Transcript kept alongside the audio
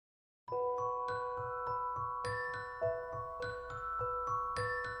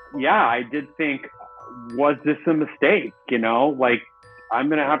yeah, I did think, was this a mistake? Like I'm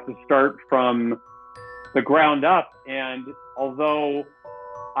going to have to start from the ground up. And although,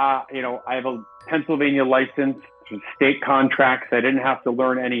 I have a Pennsylvania license, state contracts, I didn't have to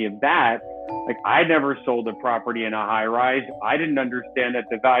learn any of that. Like I never sold a property in a high rise. I didn't understand that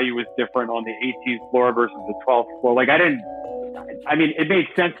the value was different on the 18th floor versus the 12th floor. Like I mean, it made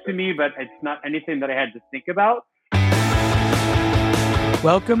sense to me, but it's not anything that I had to think about.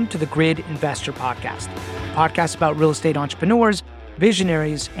 Welcome to the Grid Investor Podcast, a podcast about real estate entrepreneurs,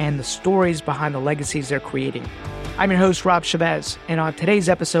 visionaries, and the stories behind the legacies they're creating. I'm your host, Rob Chavez, and on today's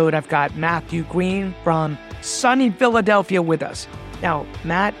episode, I've got Matthew Green from sunny Philadelphia with us. Now,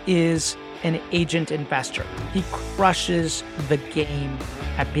 Matt is an agent investor. He crushes the game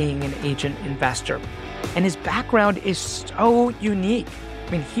at being an agent investor, and his background is so unique.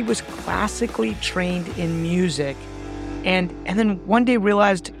 I mean, he was classically trained in music, and then one day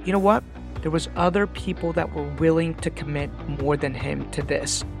realized, you know what? There was other people that were willing to commit more than him to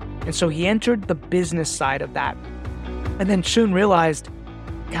this. And so he entered the business side of that. And then soon realized,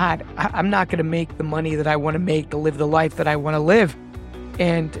 God, I'm not going to make the money that I want to make to live the life that I want to live.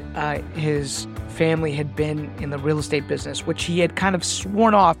 And his family had been in the real estate business, which he had kind of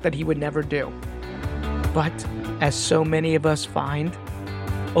sworn off that he would never do. But as so many of us find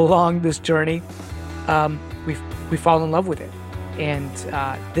along this journey, we fall in love with it. And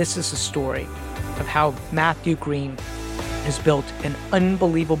this is a story of how Matthew Green has built an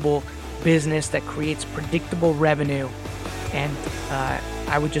unbelievable business that creates predictable revenue. And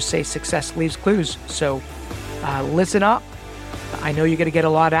I would just say success leaves clues. So listen up. I know you're going to get a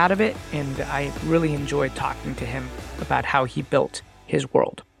lot out of it. And I really enjoyed talking to him about how he built his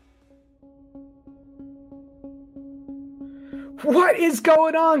world. What is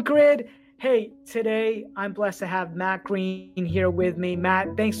going on, Grid? Hey, today I'm blessed to have Matt Green here with me.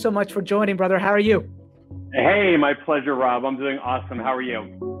 Matt, thanks so much for joining, brother. How are you? Hey, my pleasure, Rob. I'm doing awesome. How are you?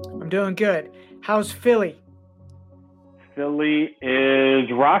 I'm doing good. How's Philly? Philly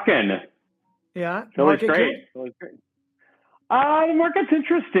is rocking. Yeah? Philly's great. The market's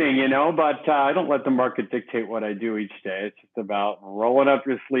interesting, but I don't let the market dictate what I do each day. It's just about rolling up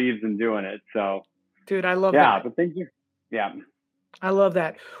your sleeves and doing it. So, dude, I love that. Yeah, but thank you. Yeah. I love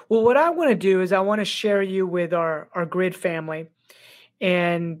that. Well, what I want to do is I want to share you with our Grid family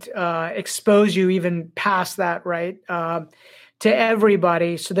and expose you even past that, right, to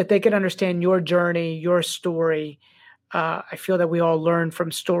everybody so that they can understand your journey, your story. I feel that we all learn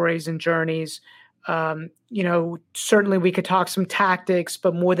from stories and journeys. Certainly we could talk some tactics,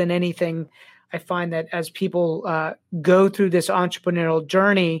 but more than anything, I find that as people go through this entrepreneurial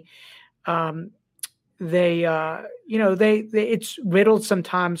journey, it's riddled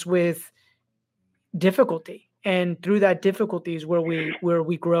sometimes with difficulty, and through that difficulty is where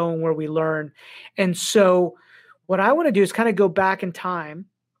we grow and where we learn. And so what I want to do is kind of go back in time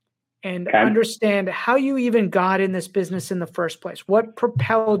and understand how you even got in this business in the first place. What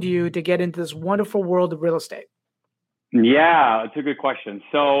propelled you to get into this wonderful world of real estate? Yeah, it's a good question.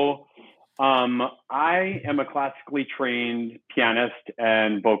 So I am a classically trained pianist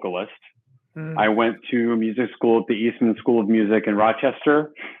and vocalist. I went to music school at the Eastman School of Music in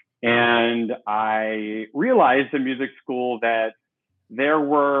Rochester, and I realized in music school that there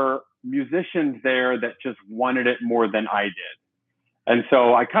were musicians there that just wanted it more than I did. And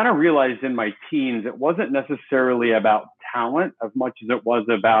so I kind of realized in my teens, it wasn't necessarily about talent as much as it was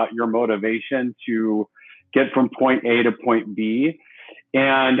about your motivation to get from point A to point B.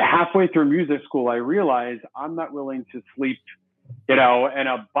 And halfway through music school, I realized I'm not willing to sleep in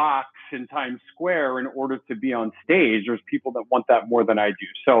a box in Times Square in order to be on stage. There's people that want that more than I do.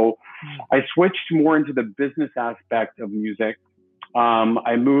 So I switched more into the business aspect of music.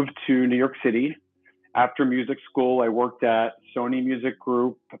 I moved to New York City. After music school, I worked at Sony Music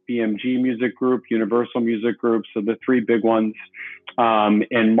Group, BMG Music Group, Universal Music Group. So the three big ones,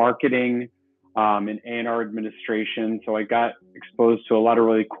 in marketing, in A&R administration. So I got exposed to a lot of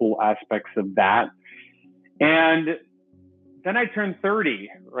really cool aspects of that. And then I turned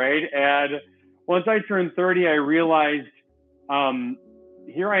 30, right? And once I turned 30, I realized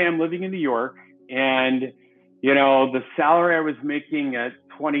here I am living in New York, and, the salary I was making at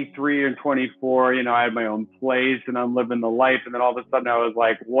 23 and 24, I had my own place and I'm living the life. And then all of a sudden I was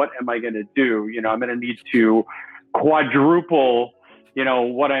like, what am I going to do? I'm going to need to quadruple,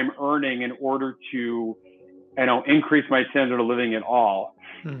 what I'm earning in order to, increase my standard of living at all.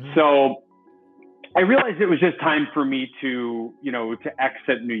 Mm-hmm. So I realized it was just time for me to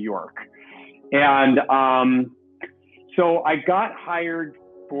exit New York. And so I got hired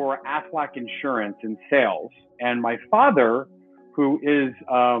for Aflac Insurance in sales. And my father who is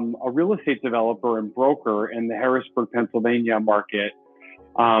a real estate developer and broker in the Harrisburg, Pennsylvania market,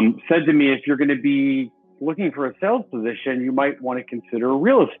 said to me, if you're going to be looking for a sales position, you might want to consider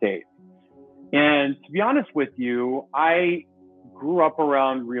real estate. And to be honest with you, I grew up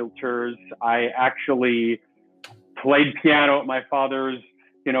around realtors. I actually played piano at my father's,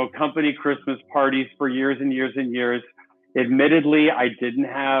 company Christmas parties for years and years and years. Admittedly, I didn't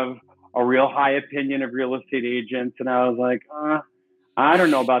have a real high opinion of real estate agents, and I was like, I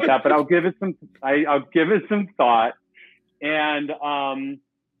don't know about that, but I'll give it some thought. And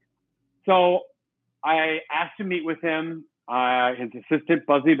so I asked to meet with him. His assistant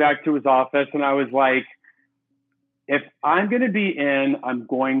buzzed me back to his office, and I was like, if I'm going to be in, I'm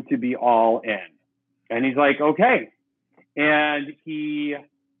going to be all in. And he's like, okay. And he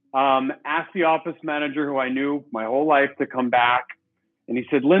asked the office manager, who I knew my whole life, to come back. And he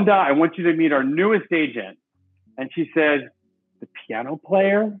said, Linda, I want you to meet our newest agent. And she said, the piano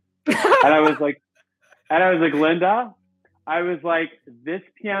player? And I was like, Linda, this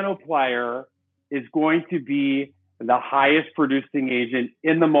piano player is going to be the highest producing agent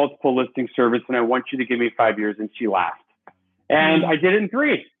in the multiple listing service. And I want you to give me 5 years. And she laughed. And I did it in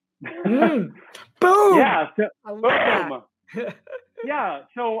 3. Boom. Yeah. So, I love that. Yeah.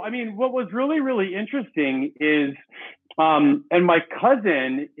 So, I mean, what was really, really interesting is, and my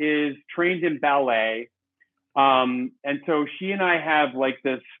cousin is trained in ballet. And so she and I have like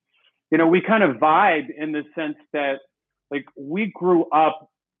this, we kind of vibe in the sense that like we grew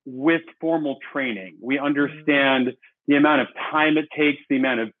up with formal training. We understand the amount of time it takes, the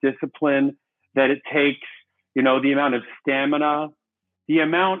amount of discipline that it takes, the amount of stamina, the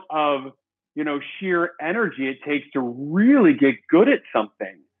amount of, sheer energy it takes to really get good at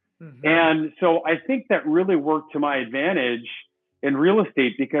something. Mm-hmm. And so I think that really worked to my advantage in real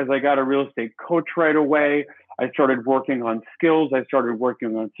estate because I got a real estate coach right away. I started working on skills. I started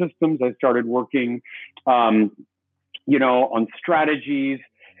working on systems. I started working, on strategies.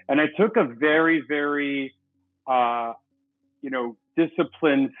 And I took a very, very,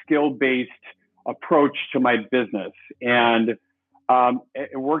 disciplined, skill-based approach to my business. And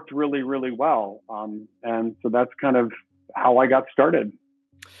it worked really, really well. And so that's kind of how I got started.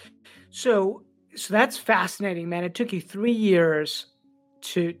 So that's fascinating, man. It took you 3 years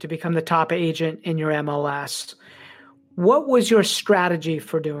to become the top agent in your MLS. What was your strategy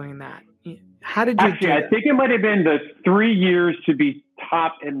for doing that? How did you do that? I think it might have been the 3 years to be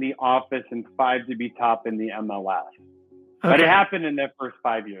top in the office and 5 to be top in the MLS. Okay. But it happened in the first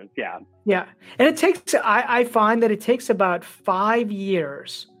 5 years. Yeah. Yeah. And it takes, I find that it takes about 5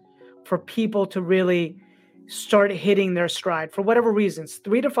 years for people to really start hitting their stride for whatever reasons.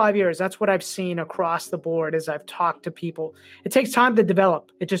 3 to 5 years. That's what I've seen across the board as I've talked to people. It takes time to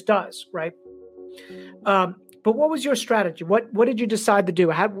develop. It just does. Right. But what was your strategy? What did you decide to do?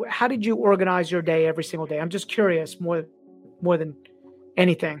 How did you organize your day every single day? I'm just curious more than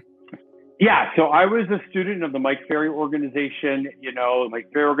anything. Yeah, so I was a student of the Mike Ferry organization. The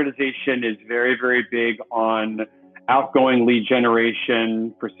Mike Ferry organization is very, very big on outgoing lead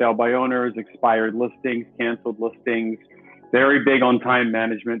generation for sale by owners, expired listings, canceled listings, very big on time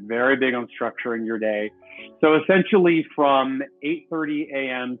management, very big on structuring your day. So essentially from 8:30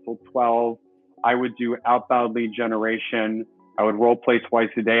 a.m. till 12, I would do outbound lead generation. I would role play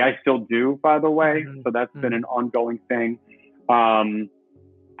twice a day. I still do, by the way. So that's been an ongoing thing.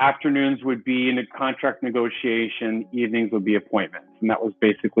 Afternoons would be in a contract negotiation. Evenings would be appointments. And that was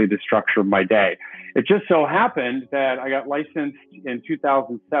basically the structure of my day. It just so happened that I got licensed in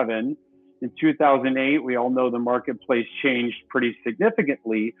 2007. In 2008, we all know the marketplace changed pretty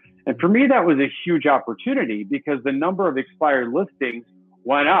significantly. And for me, that was a huge opportunity because the number of expired listings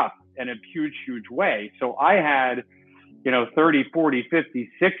went up in a huge, huge way. So I had, 30, 40, 50,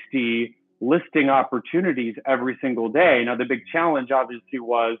 60 listing opportunities every single day. Now, the big challenge obviously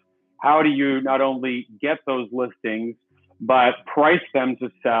was how do you not only get those listings, but price them to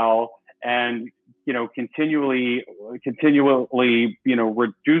sell and, continually, reduce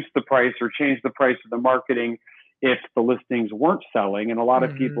the price or change the price of the marketing if the listings weren't selling. And a lot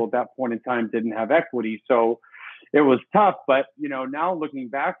of people at that point in time didn't have equity. So it was tough. But, now looking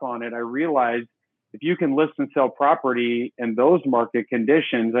back on it, I realized if you can list and sell property in those market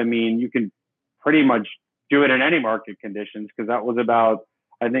conditions, I mean, you can pretty much do it in any market conditions because that was about,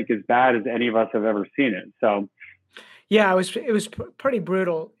 I think, as bad as any of us have ever seen it. So, yeah, it was pretty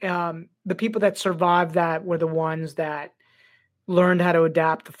brutal. The people that survived that were the ones that learned how to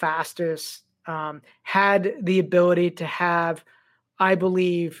adapt the fastest, had the ability to have, I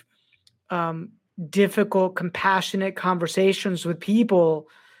believe, difficult, compassionate conversations with people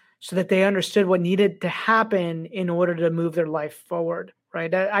so that they understood what needed to happen in order to move their life forward,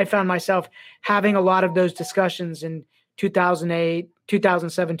 right? I found myself having a lot of those discussions in 2008,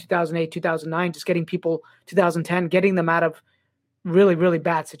 2007, 2008, 2009, just getting people, 2010, getting them out of really, really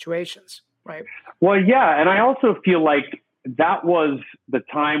bad situations, right? Well, yeah. And I also feel like that was the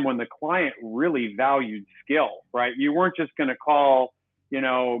time when the client really valued skill, right? You weren't just going to call,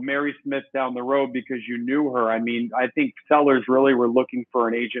 Mary Smith down the road because you knew her. I mean, I think sellers really were looking for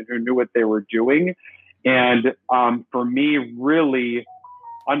an agent who knew what they were doing. And for me, really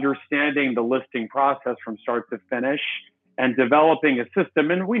understanding the listing process from start to finish and developing a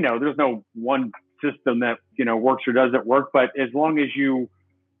system. And we know there's no one system that, works or doesn't work, but as long as you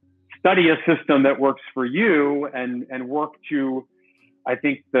study a system that works for you and work to, I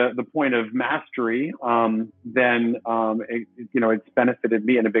think, the point of mastery, then it's benefited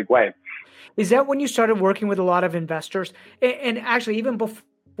me in a big way. Is that when you started working with a lot of investors? And actually, even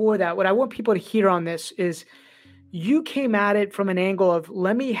before that, what I want people to hear on this is you came at it from an angle of,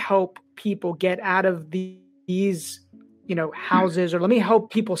 let me help people get out of these houses, or let me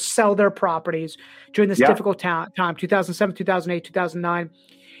help people sell their properties during this difficult time, 2007, 2008, 2009.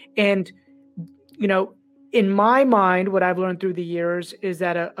 And, in my mind, what I've learned through the years is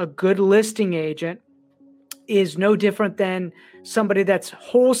that a good listing agent is no different than somebody that's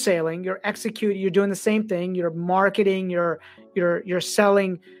wholesaling. You're doing the same thing. You're marketing, you're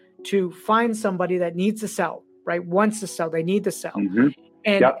selling to find somebody that needs to sell, right? Wants to sell, they need to sell. Mm-hmm.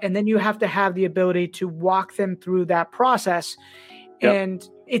 And then you have to have the ability to walk them through that process. Yep. And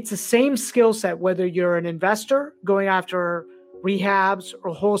it's the same skill set, whether you're an investor going after rehabs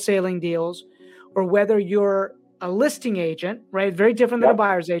or wholesaling deals, or whether you're a listing agent, right? Very different than a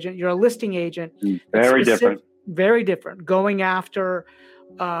buyer's agent. You're a listing agent. Very different. Very different. Going after,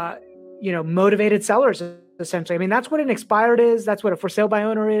 motivated sellers, essentially. I mean, that's what an expired is. That's what a for sale by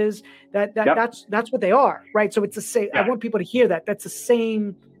owner is. That's what they are, right? So it's the same. I want people to hear that. That's the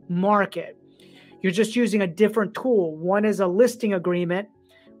same market. You're just using a different tool. One is a listing agreement,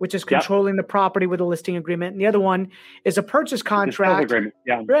 which is controlling the property with a listing agreement. And the other one is a purchase contract. Agreement.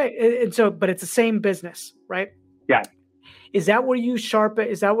 Yeah. Right. And so, but it's the same business, right? Yeah. Is that where you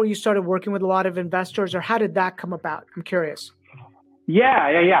started working with a lot of investors, or how did that come about? I'm curious.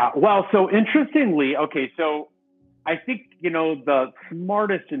 Yeah. Well, so interestingly, so I think, the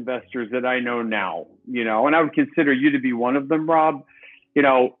smartest investors that I know now, and I would consider you to be one of them, Rob,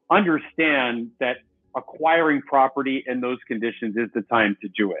 understand that acquiring property in those conditions is the time to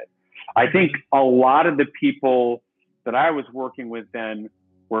do it. I think a lot of the people that I was working with then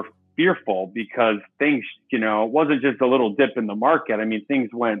were fearful because things, it wasn't just a little dip in the market. I mean, things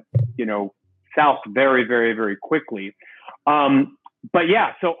went, south very, very, very quickly. But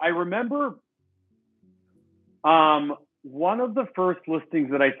yeah, so I remember one of the first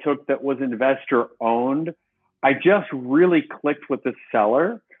listings that I took that was investor owned, I just really clicked with the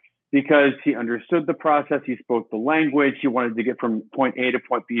seller because he understood the process. He spoke the language. He wanted to get from point A to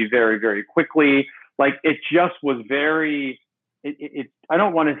point B very, very quickly. Like it just was very, I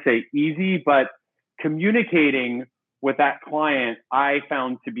don't want to say easy, but communicating with that client, I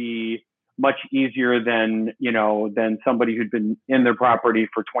found to be much easier than somebody who'd been in their property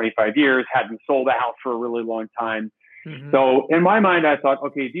for 25 years, hadn't sold a house for a really long time. Mm-hmm. So in my mind, I thought,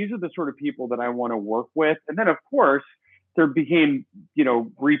 okay, these are the sort of people that I want to work with. And then of course, there became,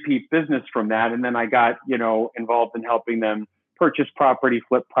 repeat business from that. And then I got, involved in helping them purchase property,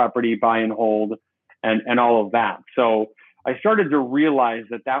 flip property, buy and hold, and all of that. So I started to realize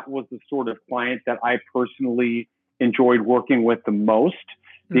that was the sort of client that I personally enjoyed working with the most,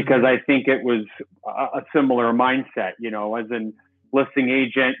 because I think it was a similar mindset, as an listing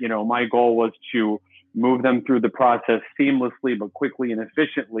agent, my goal was to move them through the process seamlessly, but quickly and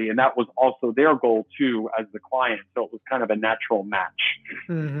efficiently. And that was also their goal too, as the client. So it was kind of a natural match.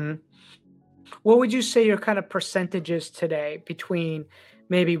 Mm-hmm. What would you say your kind of percentages today between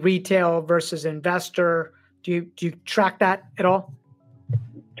maybe retail versus investor? Do you track that at all?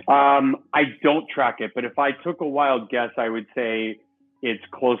 I don't track it, but if I took a wild guess, I would say it's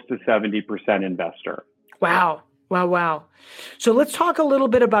close to 70% investor. Wow. So let's talk a little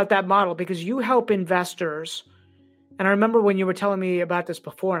bit about that model, because you help investors. And I remember when you were telling me about this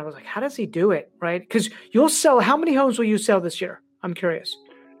before, and I was like, how does he do it? Right? Because you'll sell, how many homes will you sell this year? I'm curious.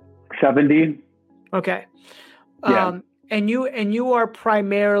 70. Okay. Yeah. And you are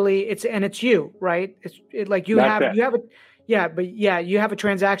primarily, it's you, right? You have a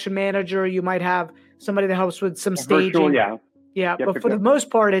transaction manager. You might have somebody that helps with some staging. Virtual, yeah. But for the most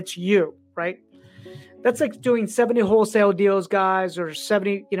part, it's you, right? That's like doing 70 wholesale deals, guys, or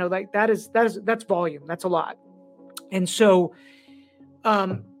 70, that's volume. That's a lot. And so,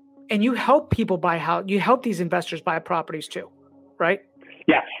 and you help people buy you help these investors buy properties too, right?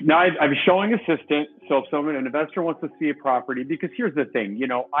 Yes. Now I'm showing assistant. So if an investor wants to see a property, because here's the thing,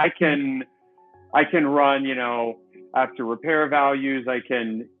 I can run, after repair values, I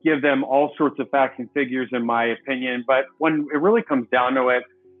can give them all sorts of facts and figures in my opinion. But when it really comes down to it,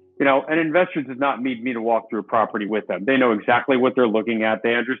 an investor does not need me to walk through a property with them. They know exactly what they're looking at.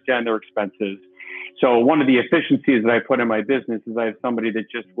 They understand their expenses. So one of the efficiencies that I put in my business is I have somebody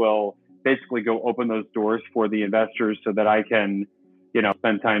that just will basically go open those doors for the investors so that I can,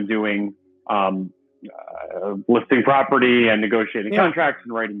 spend time doing listing property and negotiating contracts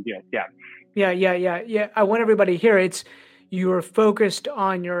and writing deals. Yeah. I want everybody to hear you're focused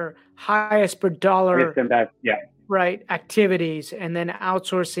on your highest per dollar right activities and then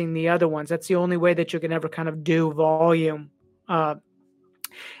outsourcing the other ones. That's the only way that you can ever kind of do volume. And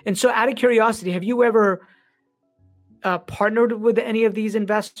so out of curiosity, have you ever partnered with any of these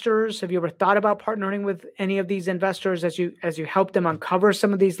investors? Have you ever thought about partnering with any of these investors as you help them uncover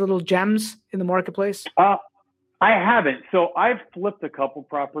some of these little gems in the marketplace? I haven't. So I've flipped a couple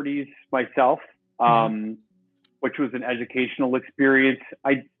properties myself, which was an educational experience.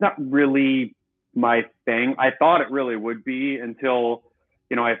 It's not really my thing. I thought it really would be until,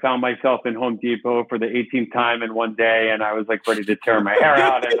 I found myself in Home Depot for the 18th time in one day, and I was like ready to tear my hair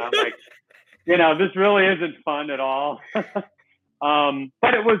out. And I'm like, this really isn't fun at all.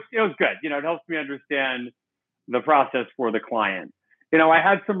 But it was good. It helps me understand the process for the client. I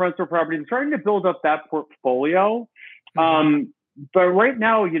had some rental properties, starting to build up that portfolio. But right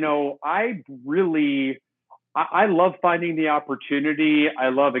now, I love finding the opportunity. I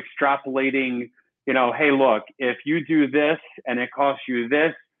love extrapolating, hey, look, if you do this and it costs you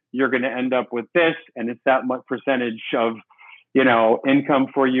this, you're going to end up with this. And it's that much percentage of, income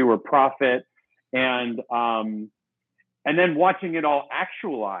for you or profit. And then watching it all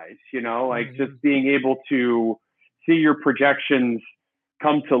actualize, just being able to see your projections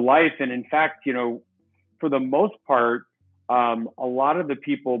come to life. And in fact, for the most part, a lot of the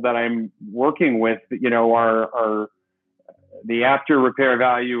people that I'm working with, are the after repair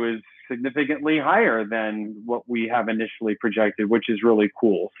value is significantly higher than what we have initially projected, which is really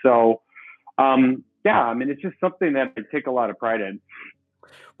cool. So, it's just something that I take a lot of pride in.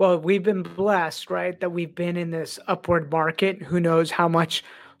 Well, we've been blessed, right, that we've been in this upward market. Who knows how much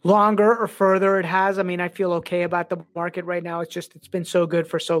longer or further it has. I mean, I feel okay about the market right now. It's been so good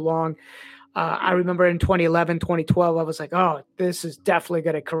for so long. I remember in 2011, 2012, I was like, oh, this is definitely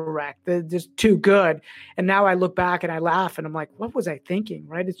going to correct. They're just too good. And now I look back and I laugh and I'm like, what was I thinking,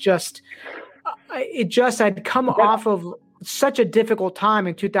 right? I'd come off of such a difficult time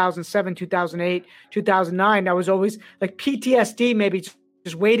in 2007, 2008, 2009. I was always like PTSD, maybe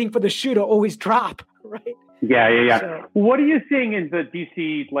just waiting for the shoe to always drop, right? Yeah. So, what are you seeing in the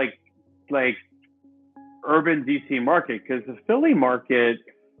DC, like urban DC market? Because the Philly market,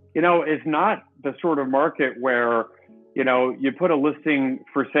 is not the sort of market where, you put a listing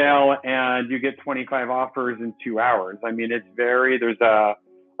for sale and you get 25 offers in 2 hours. I mean, there's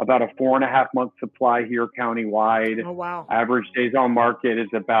about a 4.5 month supply here countywide. Oh, wow. Average days on market is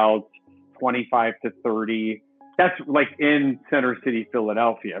about 25 to 30. That's like in Center City,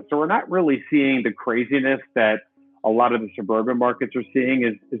 Philadelphia. So we're not really seeing the craziness that a lot of the suburban markets are seeing.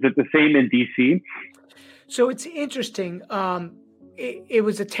 Is it the same in DC? So it's interesting. It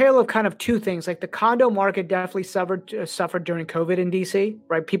was a tale of kind of two things. Like the condo market definitely suffered during COVID in DC,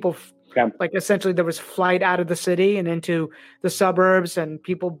 right? People like essentially there was flight out of the city and into the suburbs and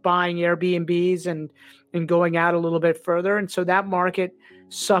people buying Airbnbs and going out a little bit further. And so that market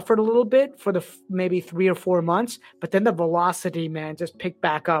suffered a little bit for the maybe 3 or 4 months, but then the velocity, man, just picked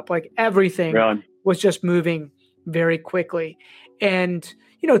back up. Like everything was just moving very quickly. And,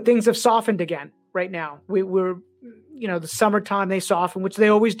 things have softened again right now. We're the summertime they soften, which they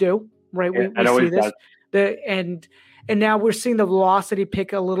always do, right? We see this. And now we're seeing the velocity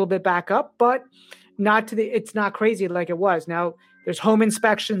pick a little bit back up, but it's not crazy like it was. Now there's home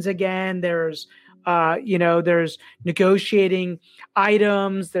inspections again. There's negotiating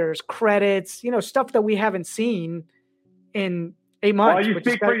items, there's credits, stuff that we haven't seen in 8 months. Well, you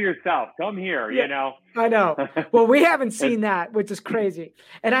speak for yourself. Come here, I know. Well, we haven't seen that, which is crazy.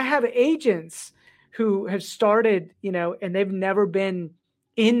 And I have agents who have started, and they've never been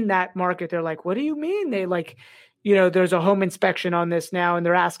in that market. They're like, what do you mean? They like, there's a home inspection on this now and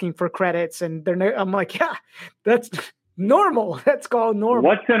they're asking for credits and I'm like, yeah, that's normal. That's called normal.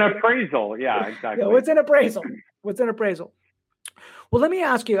 What's an appraisal? Yeah, exactly. What's an appraisal? Well, let me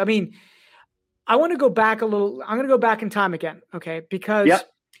ask you, I want to go back a little. I'm going to go back in time again. Okay. Because,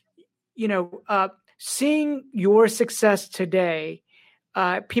 seeing your success today,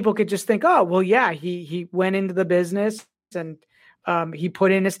 people could just think, oh, well, yeah, he went into the business and he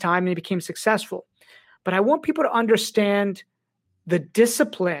put in his time and he became successful. But I want people to understand the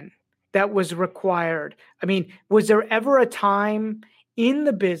discipline that was required. I mean, was there ever a time in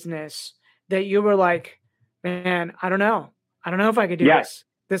the business that you were like, man, I don't know if I could do this.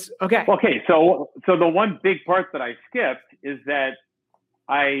 Okay. Okay. So the one big part that I skipped is that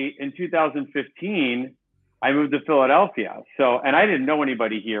in 2015, I moved to Philadelphia. So, and I didn't know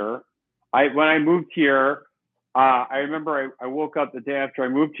anybody here. When I moved here, I remember I woke up the day after I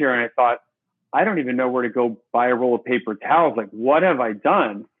moved here and I thought, I don't even know where to go buy a roll of paper towels. Like, what have I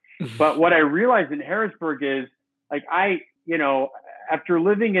done? But what I realized in Harrisburg is, like, after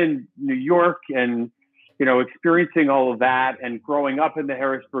living in New York and, experiencing all of that and growing up in the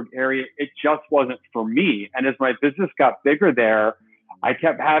Harrisburg area, it just wasn't for me. And as my business got bigger there, I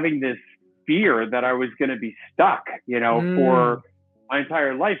kept having this fear that I was going to be stuck, for my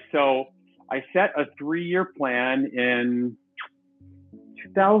entire life. So I set a 3-year plan in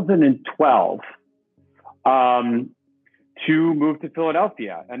 2012 to move to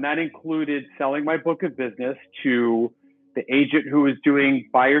Philadelphia. And that included selling my book of business to the agent who was doing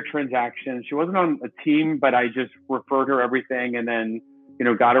buyer transactions. She wasn't on a team, but I just referred her everything and then,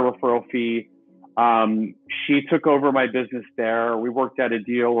 got a referral fee. She took over my business there. We worked out a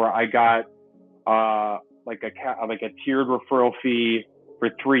deal where I got like a tiered referral fee for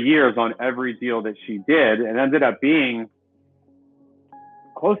 3 years on every deal that she did, and ended up being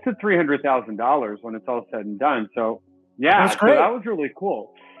close to $300,000 when it's all said and done. So yeah, so that was really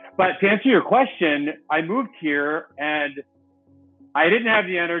cool. But to answer your question, I moved here and I didn't have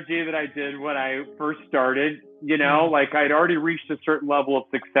the energy that I did when I first started, like I'd already reached a certain level of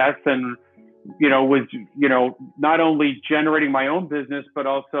success and, was, not only generating my own business, but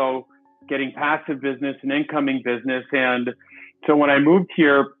also getting passive business and incoming business. And so when I moved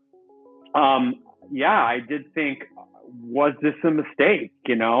here, I did think, was this a mistake?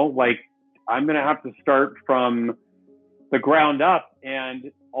 Like I'm going to have to start from the ground up.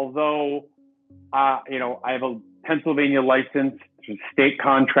 And although, I have a Pennsylvania license, state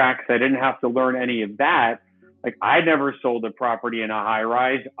contracts, I didn't have to learn any of that. Like I never sold a property in a high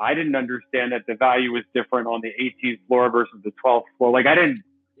rise. I didn't understand that the value was different on the 18th floor versus the 12th floor. Like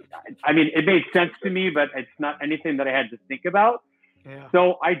it made sense to me, but it's not anything that I had to think about. Yeah.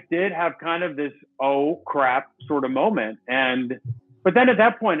 So I did have kind of this, oh crap sort of moment. But then at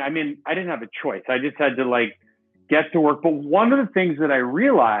that point, I didn't have a choice. I just had to get to work. But one of the things that I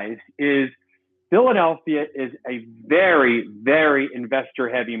realized is Philadelphia is a very, very investor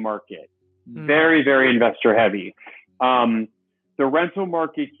heavy market. Very, very investor heavy. The rental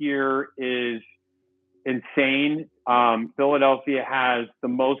market here is insane. Philadelphia has the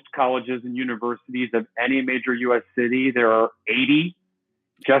most colleges and universities of any major U.S. city. There are 80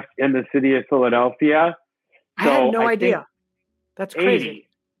 just in the city of Philadelphia. I had no idea. That's crazy. 80.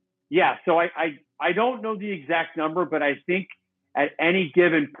 Yeah. So I don't know the exact number, but I think at any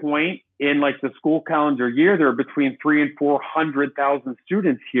given point in the school calendar year, there are between 300,000 and 400,000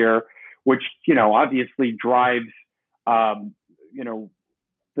 students here, which, obviously drives, the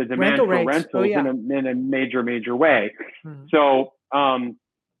demand for rentals in a major, major way. Mm-hmm. So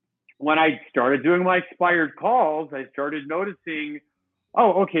when I started doing my expired calls, I started noticing,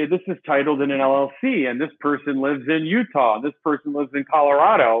 oh, okay, this is titled in an LLC and this person lives in Utah, and this person lives in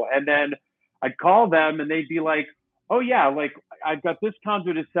Colorado. And then I'd call them and they'd be like, oh yeah, I've got this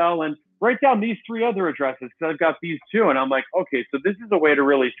condo to sell and write down these 3 other addresses because I've got these 2. And I'm like, okay, so this is a way to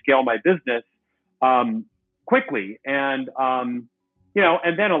really scale my business quickly. And, and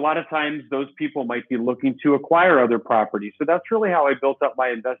then a lot of times those people might be looking to acquire other properties. So that's really how I built up my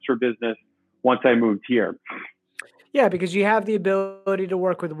investor business once I moved here. Yeah, because you have the ability to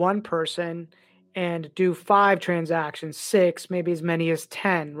work with one person and do 5 transactions, 6, maybe as many as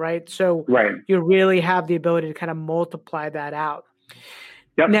 10, right? So you really have the ability to kind of multiply that out.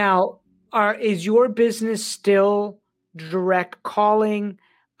 Yep. Now, is your business still direct calling,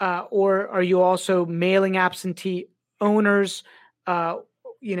 or are you also mailing absentee owners? Tell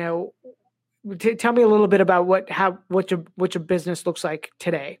me a little bit about what your business looks like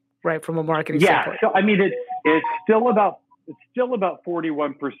today, right? From a marketing standpoint. So it's still about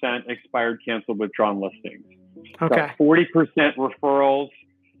 41% expired, canceled, withdrawn listings. Okay. So 40% referrals,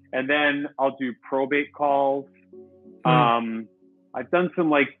 and then I'll do probate calls. I've done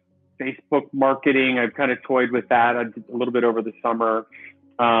some Facebook marketing. I've kind of toyed with that. I did a little bit over the summer.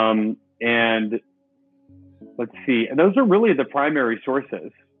 And let's see. And those are really the primary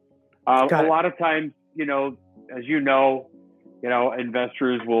sources. A lot of times, as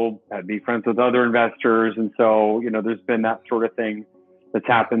investors will be friends with other investors. And so, there's been that sort of thing that's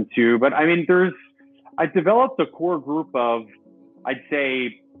happened too. But I mean, I developed a core group of, I'd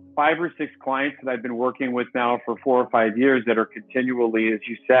say, 5 or 6 clients that I've been working with now for 4 or 5 years that are continually, as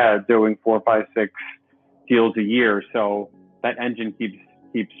you said, doing 4, 5, 6 deals a year. So that engine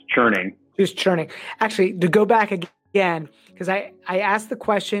keeps churning. Just churning. Actually, to go back again, because I asked the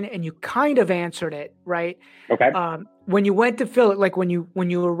question and you kind of answered it, right? Okay. When you went to Philly, like when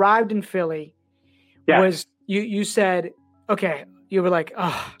you arrived in Philly, was you said, okay, you were like,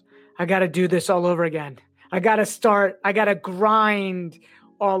 oh, I got to do this all over again. I got to grind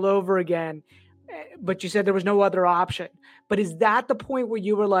all over again. But you said there was no other option. But is that the point where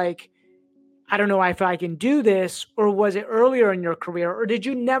you were like, I don't know if I can do this, or was it earlier in your career, or did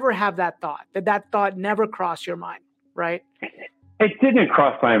you never have that thought? Did that thought never cross your mind, right? It didn't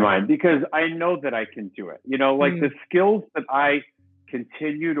cross my mind because I know that I can do it. The skills that I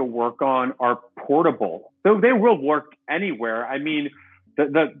continue to work on are portable. So they will work anywhere. I mean,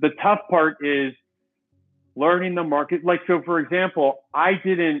 the tough part is learning the market. Like, so for example,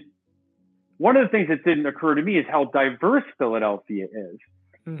 one of the things that didn't occur to me is how diverse Philadelphia is.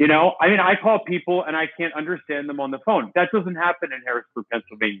 Mm-hmm. I mean, I call people and I can't understand them on the phone. That doesn't happen in Harrisburg,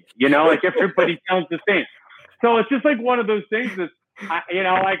 Pennsylvania. Like everybody sounds the same. So it's just like one of those things that,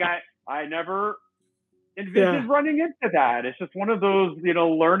 I never envisioned running into that. It's just one of those,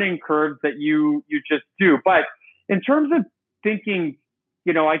 learning curves that you just do. But in terms of thinking,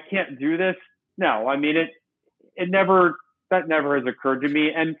 I can't do this. No, I mean, that never has occurred to me.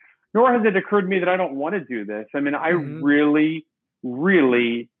 And nor has it occurred to me that I don't want to do this. I mean, I really,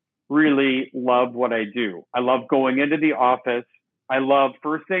 really, really love what I do. I love going into the office. I love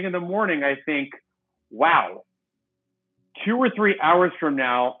first thing in the morning. I think, wow, 2 or 3 hours from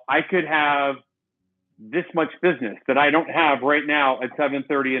now, I could have this much business that I don't have right now at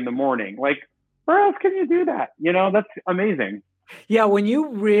 7:30 in the morning. Like, where else can you do that? That's amazing. Yeah. When you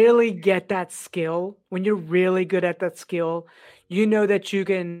really get that skill, when you're really good at that skill, that you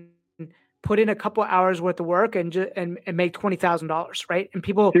can put in a couple hours worth of work and make $20,000, right? And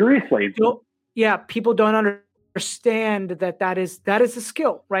people seriously, people don't understand that is a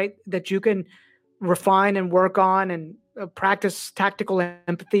skill, right? That you can refine and work on and practice tactical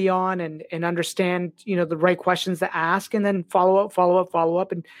empathy on and understand, the right questions to ask and then follow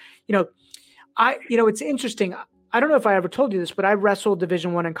up. And, it's interesting. I don't know if I ever told you this, but I wrestled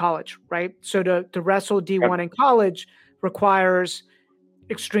Division I in college, right? So to wrestle D1 in college requires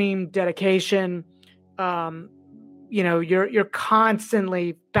extreme dedication. You're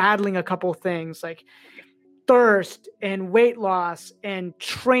constantly battling a couple of things like thirst and weight loss and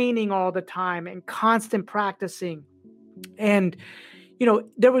training all the time and constant practicing. And,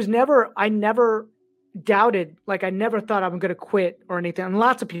 I never doubted, like I never thought I'm going to quit or anything. And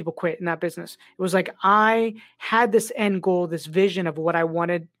lots of people quit in that business. It was like, I had this end goal, this vision of what I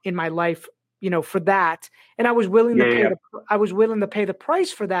wanted in my life, for that. And I was willing to pay the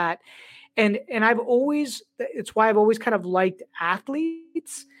price for that. And it's why I've always kind of liked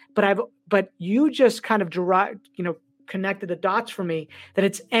athletes, but you just kind of connected the dots for me that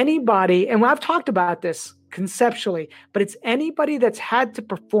it's anybody. And I've talked about this conceptually, but it's anybody that's had to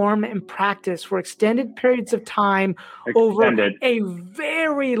perform and practice for extended periods of time over a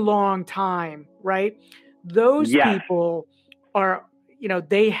very long time, right? Those people are,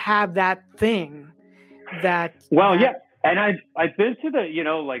 they have that thing that. Well, yeah. And I've been to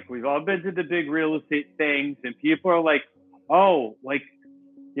the, we've all been to the big real estate things and people are like, oh,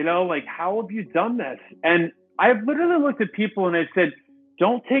 how have you done this? And I've literally looked at people and I said,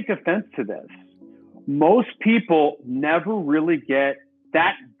 don't take offense to this. Most people never really get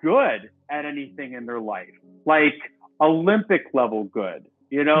that good at anything in their life, like Olympic level good.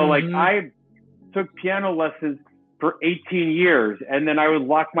 Like I took piano lessons for 18 years and then I would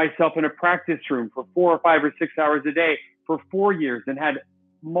lock myself in a practice room for 4 or 5 or 6 hours a day for 4 years and had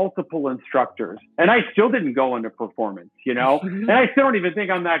multiple instructors. And I still didn't go into performance, and I still don't even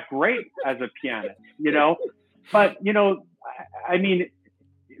think I'm that great as a pianist, but, I mean,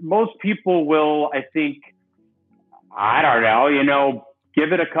 most people will, I think, I don't know,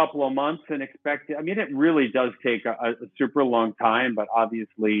 give it a couple of months and expect it. I mean, it really does take a super long time, but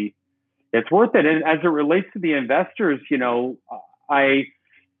obviously it's worth it. And as it relates to the investors, those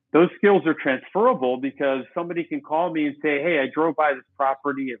skills are transferable because somebody can call me and say, hey, I drove by this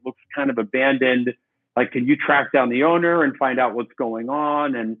property. It looks kind of abandoned. Like, can you track down the owner and find out what's going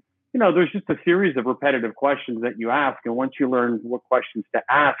on? And, there's just a series of repetitive questions that you ask. And once you learn what questions to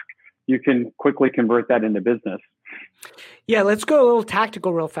ask, you can quickly convert that into business. Yeah, let's go a little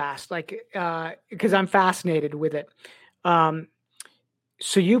tactical real fast, because I'm fascinated with it.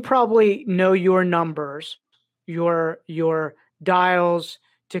 So you probably know your numbers, your dials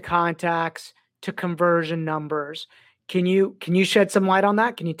to contacts to conversion numbers. Can you shed some light on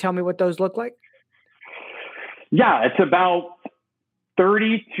that? Can you tell me what those look like? Yeah, it's about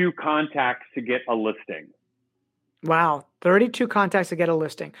 32 contacts to get a listing. Wow, 32 contacts to get a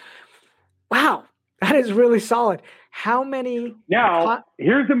listing. Wow, that is really solid. How many? Now,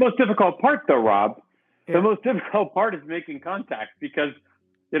 here's the most difficult part, though, Rob. Yeah. The most difficult part is making contacts because,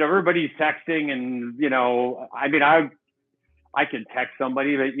 everybody's texting and, I mean, I can text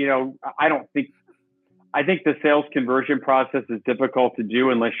somebody, but, I think the sales conversion process is difficult to do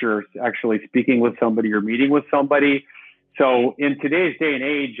unless you're actually speaking with somebody or meeting with somebody. So in today's day and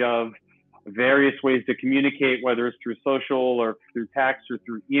age of various ways to communicate, whether it's through social or through text or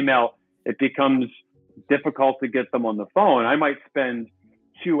through email, it becomes difficult to get them on the phone. I might spend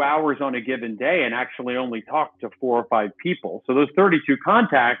 2 hours on a given day and actually only talk to 4 or 5 people. So those 32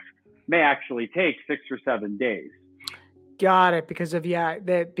 contacts may actually take 6 or 7 days. Got it. Because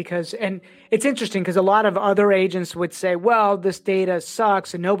and it's interesting because a lot of other agents would say, well, this data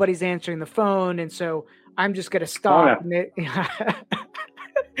sucks and nobody's answering the phone. And so I'm just going to stop. Oh, yeah.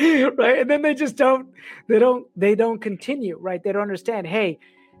 Right. And then they just don't continue. Right. They don't understand. Hey,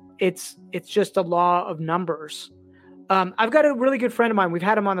 it's just a law of numbers. I've got a really good friend of mine. We've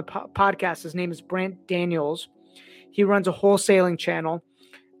had him on the podcast. His name is Brent Daniels. He runs a wholesaling channel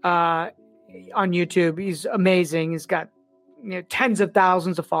on YouTube. He's amazing. He's got tens of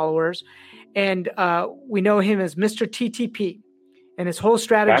thousands of followers. And we know him as Mr. TTP. And his whole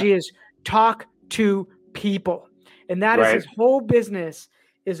strategy is talk to people. And that is his whole business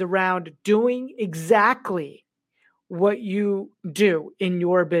is around doing exactly what you do in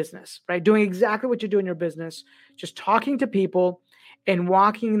your business, right? Doing exactly what you do in your business, just talking to people and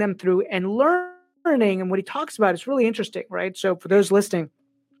walking them through and learning. And what he talks about is really interesting, right? So for those listening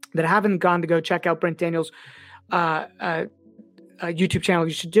that haven't gone to go check out Brent Daniels' YouTube channel,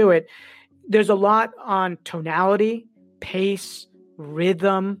 you should do it. There's a lot on tonality, pace,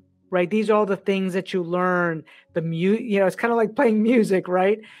 rhythm, right? These are all the things that you learn. It's kind of like playing music,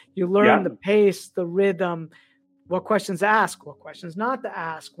 right? You learn the pace, the rhythm, what questions to ask, what questions not to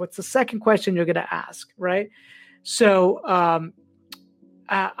ask, what's the second question you're going to ask, right? So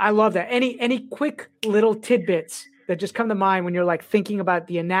I love that. Any quick little tidbits that just come to mind when you're like thinking about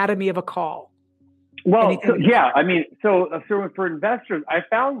the anatomy of a call? Well, so for investors, I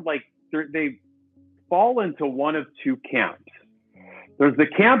found like they fall into one of two camps. There's the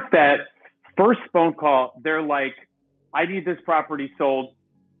camp that first phone call, they're like, I need this property sold.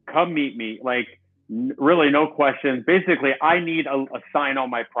 Come meet me. Like, really no questions. Basically, I need a sign on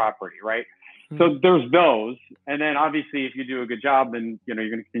my property, right? Mm-hmm. So there's those. And then obviously, if you do a good job, then you're going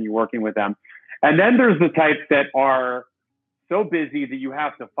to continue working with them. And then there's the types that are so busy that you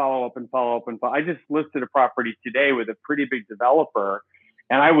have to follow up. I just listed a property today with a pretty big developer,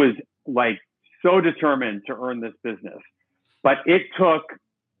 and I was like so determined to earn this business. But it took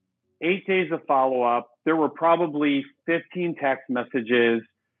 8 days of follow-up. There were probably 15 text messages,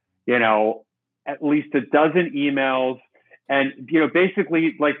 at least a dozen emails. And,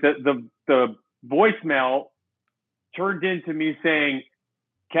 basically like the voicemail turned into me saying,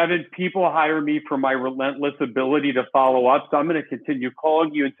 Kevin, people hire me for my relentless ability to follow up. So I'm going to continue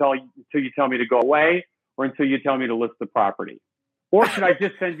calling you until you tell me to go away or until you tell me to list the property. Or should I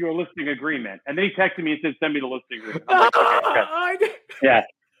just send you a listing agreement? And then he texted me and said, send me the listing agreement. I'm like, okay, yeah.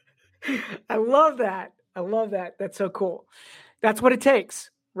 I love that. That's so cool. That's what it takes,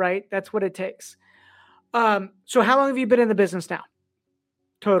 right? That's what it takes. So how long have you been in the business now?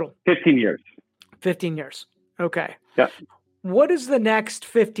 Total? 15 years. 15 years. Okay. Yeah. What does the next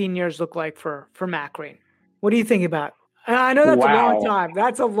 15 years look like for Mac Green? What do you think about? I know that's a long time.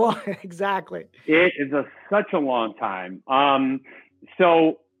 That's a long, exactly. It is such a long time.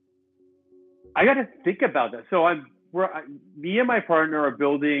 So I got to think about that. So me and my partner are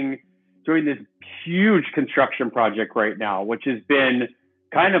doing this huge construction project right now, which has been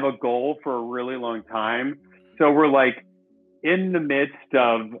kind of a goal for a really long time. So we're like in the midst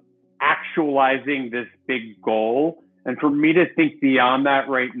of actualizing this big goal. And for me to think beyond that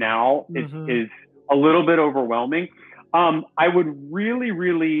right now is a little bit overwhelming. I would really,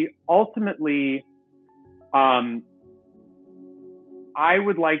 really ultimately, I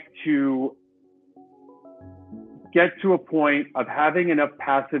would like to get to a point of having enough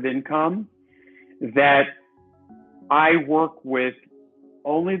passive income that I work with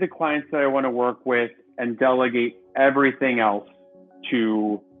only the clients that I want to work with and delegate everything else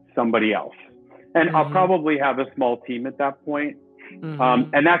to somebody else. And I'll probably have a small team at that point.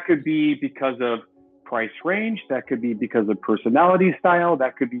 And that could be because of price range. That could be because of personality style.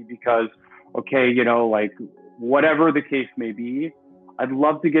 That could be because, okay, like whatever the case may be, I'd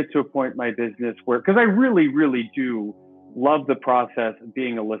love to get to a point in my business where, because I really, really do love the process of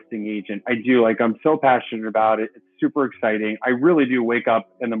being a listing agent. I do. Like, I'm so passionate about it. It's super exciting. I really do wake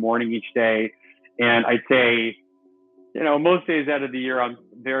up in the morning each day, and I'd say, most days out of the year, I'm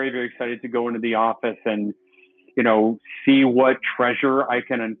very, very excited to go into the office and, see what treasure I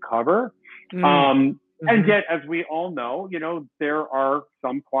can uncover. And yet, as we all know, there are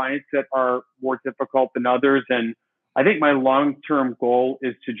some clients that are more difficult than others. And I think my long-term goal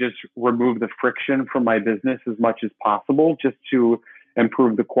is to just remove the friction from my business as much as possible, just to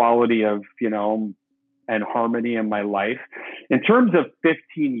improve the quality of, and harmony in my life. In terms of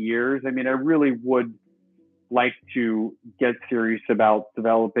 15 years, I really would like to get serious about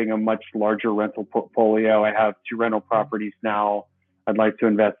developing a much larger rental portfolio. I have 2 rental properties now. I'd like to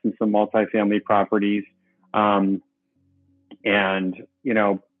invest in some multifamily properties. And,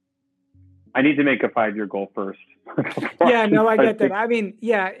 I need to make a 5-year goal first. Yeah, no, I get that.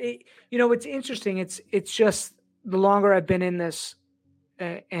 It's interesting. It's just the longer I've been in this,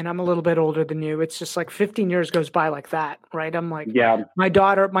 and I'm a little bit older than you, it's just like 15 years goes by like that, right? I'm like, yeah, my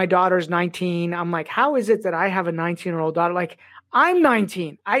daughter's 19. I'm like, how is it that I have a 19-year-old daughter? Like, I'm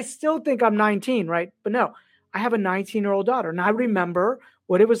 19. I still think I'm 19, right? But no, I have a 19-year-old daughter, and I remember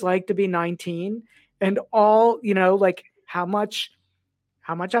what it was like to be 19 and all, like how much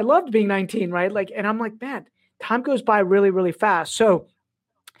I loved being 19, right? Like, and I'm like, man, time goes by really, really fast. So,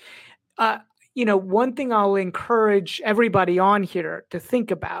 one thing I'll encourage everybody on here to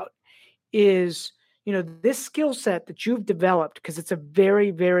think about is, this skill set that you've developed, because it's a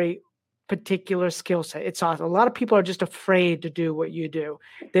very, very particular skill set. It's awesome. A lot of people are just afraid to do what you do.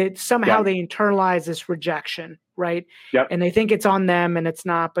 They somehow they internalize this rejection, right? Yep. And they think it's on them, and it's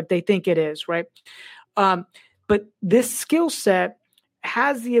not, but they think it is, right? But this skill set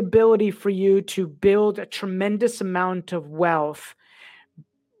has the ability for you to build a tremendous amount of wealth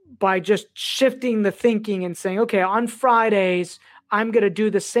by just shifting the thinking and saying, okay, on Fridays, I'm going to do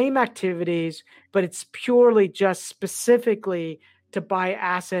the same activities, but it's purely just specifically to buy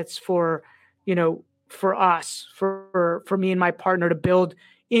assets for us, for me and my partner to build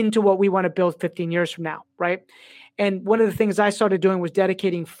into what we want to build 15 years from now, right? And one of the things I started doing was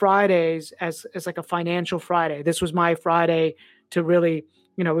dedicating Fridays as like a financial Friday. This was my Friday to really,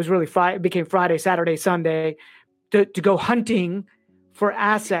 it was really Friday. It became Friday, Saturday, Sunday to go hunting for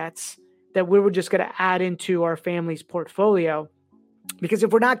assets that we were just going to add into our family's portfolio. Because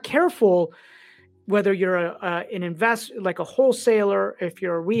if we're not careful, whether you're an investor, like a wholesaler, if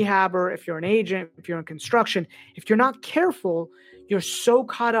you're a rehabber, if you're an agent, if you're in construction, if you're not careful, you're so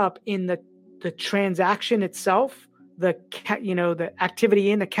caught up in the transaction itself, the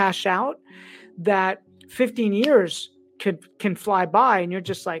activity in, the cash out, that 15 years can fly by, and you're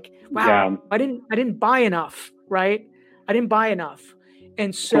just like, wow, I didn't buy enough, right? I didn't buy enough.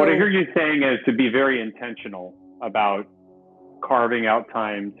 And so what I hear you saying is to be very intentional about carving out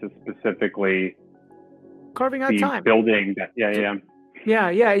time to specifically carving out time, building that. Yeah.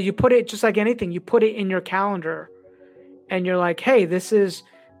 You put it, just like anything, you put it in your calendar, and you're like, hey, this is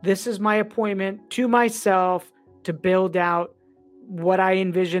my appointment to myself to build out what I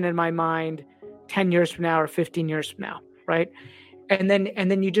envision in my mind 10 years from now or 15 years from now, right? And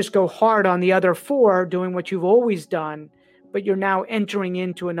then you just go hard on the other 4, doing what you've always done, but you're now entering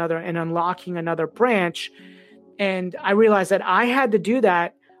into another and unlocking another branch. And I realized that I had to do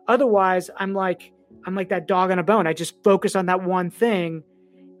that. Otherwise, I'm like that dog on a bone. I just focus on that one thing.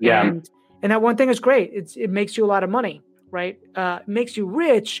 Yeah. And that one thing is great. It makes you a lot of money, right? It makes you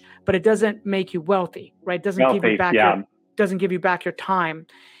rich, but it doesn't make you wealthy, right? It doesn't give you back doesn't give you back your time.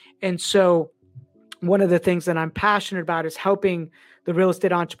 And so one of the things that I'm passionate about is helping the real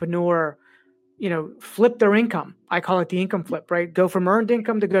estate entrepreneur, flip their income. I call it the income flip, right? Go from earned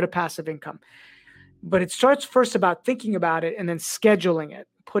income to go to passive income. But it starts first about thinking about it and then scheduling it,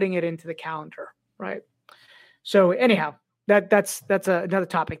 putting it into the calendar, right? So anyhow, that's another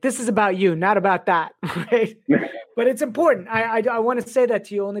topic. This is about you, not about that, right? But it's important. I want to say that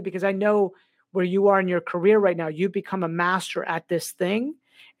to you only because I know where you are in your career right now. You've become a master at this thing,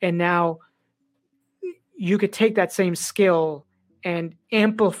 and now you could take that same skill and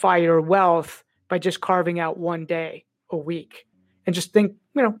amplify your wealth by just carving out one day a week, and just think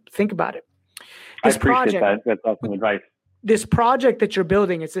about it. I appreciate that. That's awesome advice. This project that you're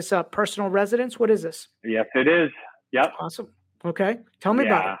building, is this a personal residence? What is this? Yes, it is. Yep. Awesome. Okay. Tell me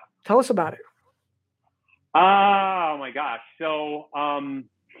about it. Tell us about it. Oh my gosh. So,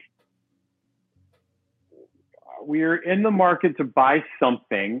 we're in the market to buy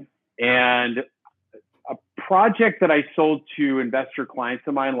something, and a project that I sold to investor clients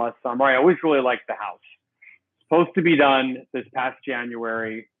of mine last summer. I always really liked the house. supposed to be done this past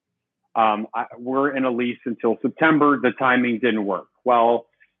January. We're in a lease until September. The timing didn't work. Well,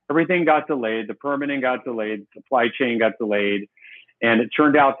 everything got delayed. The permitting got delayed. Supply chain got delayed. And it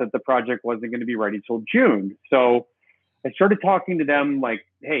turned out that the project wasn't going to be ready till June. So I started talking to them like,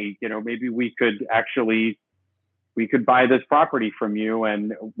 hey, maybe we could buy this property from you.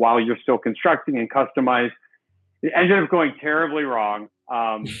 And while you're still constructing and customize, it ended up going terribly wrong,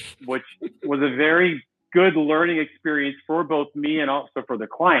 which was a very good learning experience for both me and also for the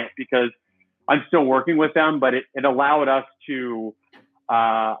client, because I'm still working with them, but it allowed us to,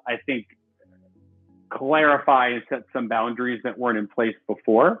 I think, clarify and set some boundaries that weren't in place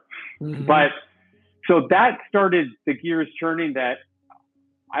before. Mm-hmm. But so that started the gears turning that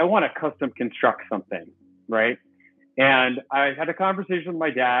I want to custom construct something, right? And I had a conversation with my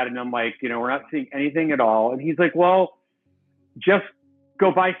dad, and I'm like, we're not seeing anything at all. And he's like, well, just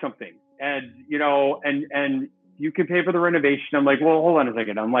go buy something. And, and you can pay for the renovation. I'm like, well, hold on a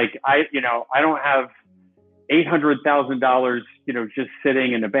second. I'm like, I don't have $800,000, just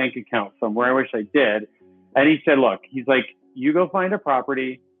sitting in a bank account somewhere. I wish I did. And he said, look, he's like, you go find a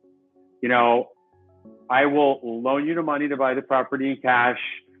property, I will loan you the money to buy the property in cash.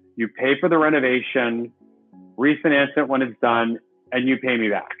 You pay for the renovation, refinance it when it's done, and you pay me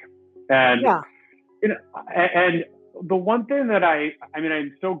back. And, and the one thing that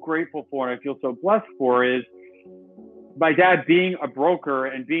I'm so grateful for and I feel so blessed for is my dad being a broker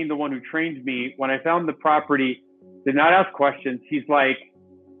and being the one who trained me. When I found the property, did not ask questions. He's like,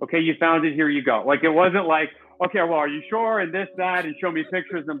 okay, you found it, here you go. Like, it wasn't like, okay, well, are you sure? And this, that, and show me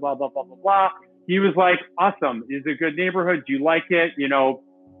pictures and blah, blah, blah, blah, blah. He was like, awesome. Is it a good neighborhood? Do you like it?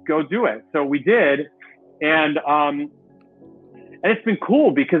 Go do it. So we did. And it's been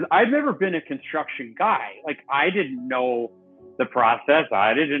cool because I've never been a construction guy. Like, I didn't know the process.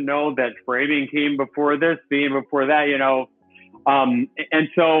 I didn't know that framing came before this, being before that, and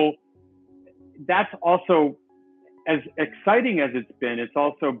so that's also, as exciting as it's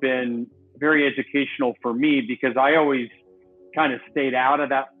also been very educational for me, because I always kind of stayed out of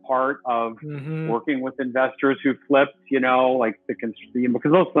that part of working with investors who flipped, like because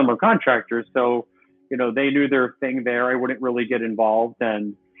most of them are contractors. So, they knew their thing there. I wouldn't really get involved.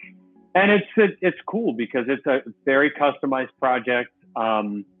 And it's cool because it's a very customized project.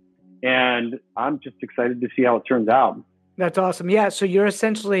 And I'm just excited to see how it turns out. That's awesome. Yeah. So you're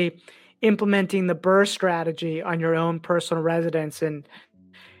essentially implementing the BRRRR strategy on your own personal residence, and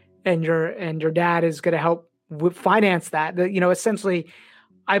your dad is going to help finance that. Essentially,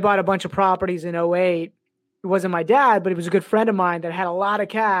 I bought a bunch of properties in 2008. It wasn't my dad, but it was a good friend of mine that had a lot of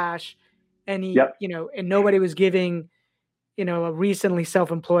cash, and he, and nobody was giving, a recently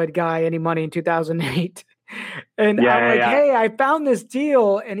self-employed guy any money in 2008. And I'm like, hey, I found this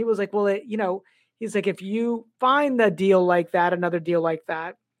deal. And he was like, well, he's like, if you find a deal like that, another deal like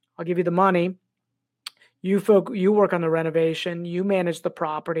that, I'll give you the money. You work on the renovation, you manage the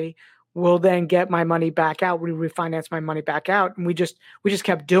property. We'll then get my money back out. We refinance my money back out. And we just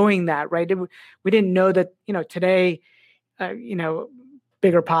kept doing that. Right. We didn't know that, today,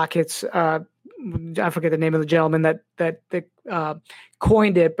 Bigger Pockets, I forget the name of the gentleman that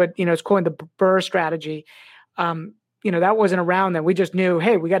coined it, but it's coined the BRRRR strategy. That wasn't around then. We just knew,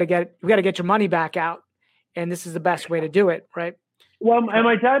 hey, we got to get your money back out, and this is the best way to do it, right? Well, and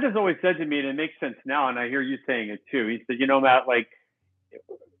my dad has always said to me, and it makes sense now, and I hear you saying it too. He said, Matt, like,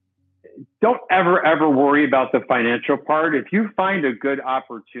 don't ever worry about the financial part. If you find a good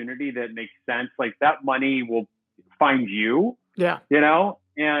opportunity that makes sense, like, that money will find you. Yeah.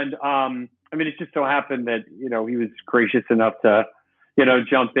 And it just so happened that, he was gracious enough to,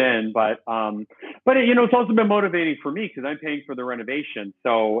 jump in. But it's also been motivating for me because I'm paying for the renovation.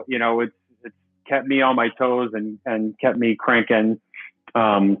 So, it's kept me on my toes and kept me cranking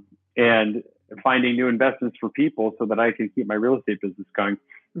and finding new investments for people so that I can keep my real estate business going.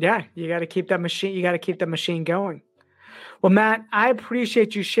 Yeah, you got to keep that machine. You got to keep the machine going. Well, Matt, I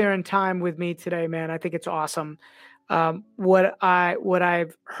appreciate you sharing time with me today, man. I think it's awesome. What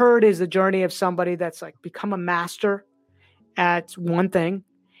I've heard is the journey of somebody that's like become a master at one thing,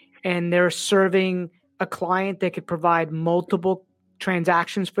 and they're serving a client that could provide multiple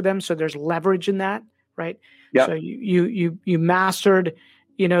transactions for them. So there's leverage in that, right? Yep. So you mastered,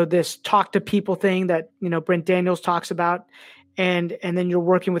 this talk to people thing that, Brent Daniels talks about. And then you're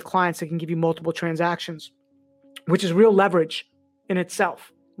working with clients that can give you multiple transactions, which is real leverage in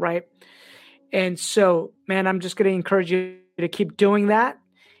itself, right? And so, man, I'm just going to encourage you to keep doing that.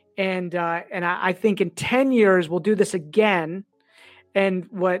 And I think in 10 years, we'll do this again. And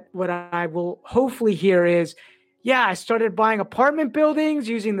what I will hopefully hear is Yeah, I started buying apartment buildings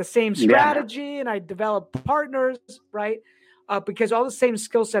using the same strategy, and I developed partners, right? Because all the same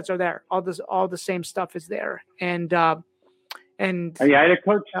skill sets are there. All the same stuff is there. And I had a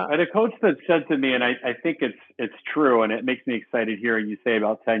coach. I had a coach that said to me, and I think it's true, and it makes me excited hearing you say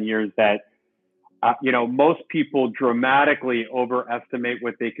about 10 years that most people dramatically overestimate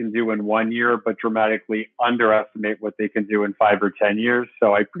what they can do in 1 year, but dramatically underestimate what they can do in 5 or 10 years.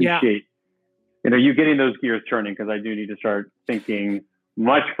 So I appreciate you getting those gears turning, because I do need to start thinking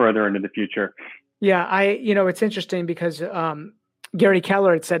much further into the future. Yeah, it's interesting because Gary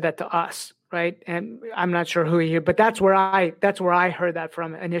Keller had said that to us, right? And I'm not sure who he, but that's where I heard that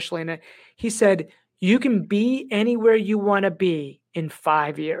from initially. And he said, you can be anywhere you want to be in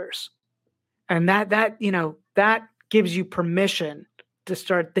 5 years. And that gives you permission to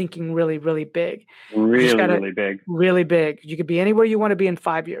start thinking really, really big. Really big. Really big. You could be anywhere you want to be in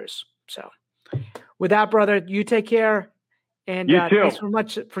 5 years. So with that, brother, you take care. And you too. Thanks so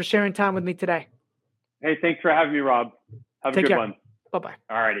much for sharing time with me today. Hey, thanks for having me, Rob. Have a good one. Bye-bye.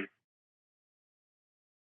 All righty.